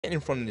in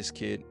front of this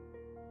kid,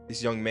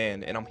 this young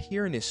man, and I'm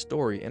hearing this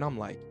story, and I'm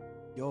like,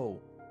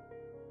 yo,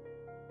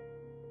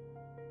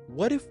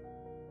 what if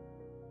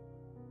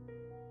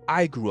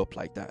I grew up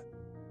like that?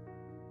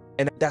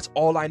 And that's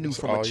all I knew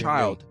from a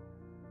child.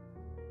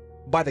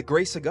 By the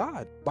grace of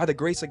God,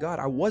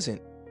 I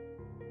wasn't.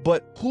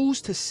 But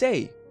who's to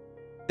say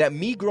that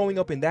me growing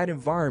up in that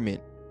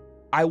environment,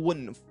 I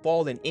wouldn't have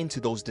fallen into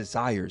those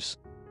desires?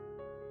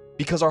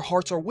 Because our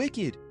hearts are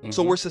wicked,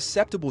 so we're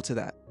susceptible to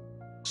that.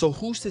 So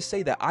who's to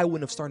say that I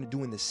wouldn't have started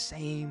doing the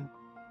same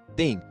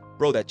thing?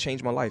 Bro, that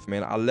changed my life,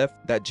 man. I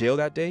left that jail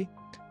that day.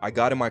 I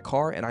got in my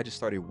car and I just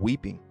started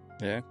weeping.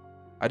 Yeah.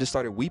 I just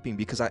started weeping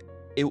because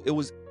it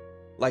was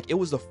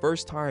the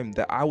first time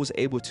that I was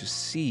able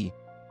to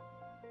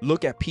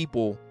look at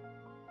people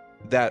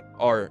that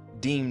are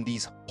deemed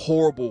these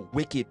horrible,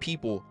 wicked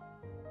people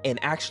and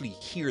actually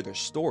hear their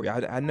story.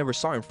 I never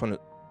sat in front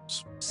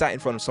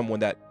of someone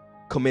that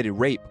committed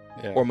rape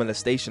or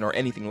molestation or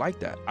anything like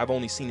that. I've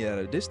only seen it at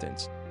a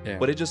distance.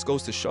 But it just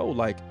goes to show,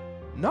 like,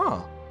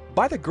 nah,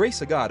 by the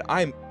grace of God,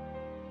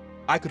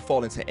 I could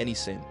fall into any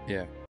sin.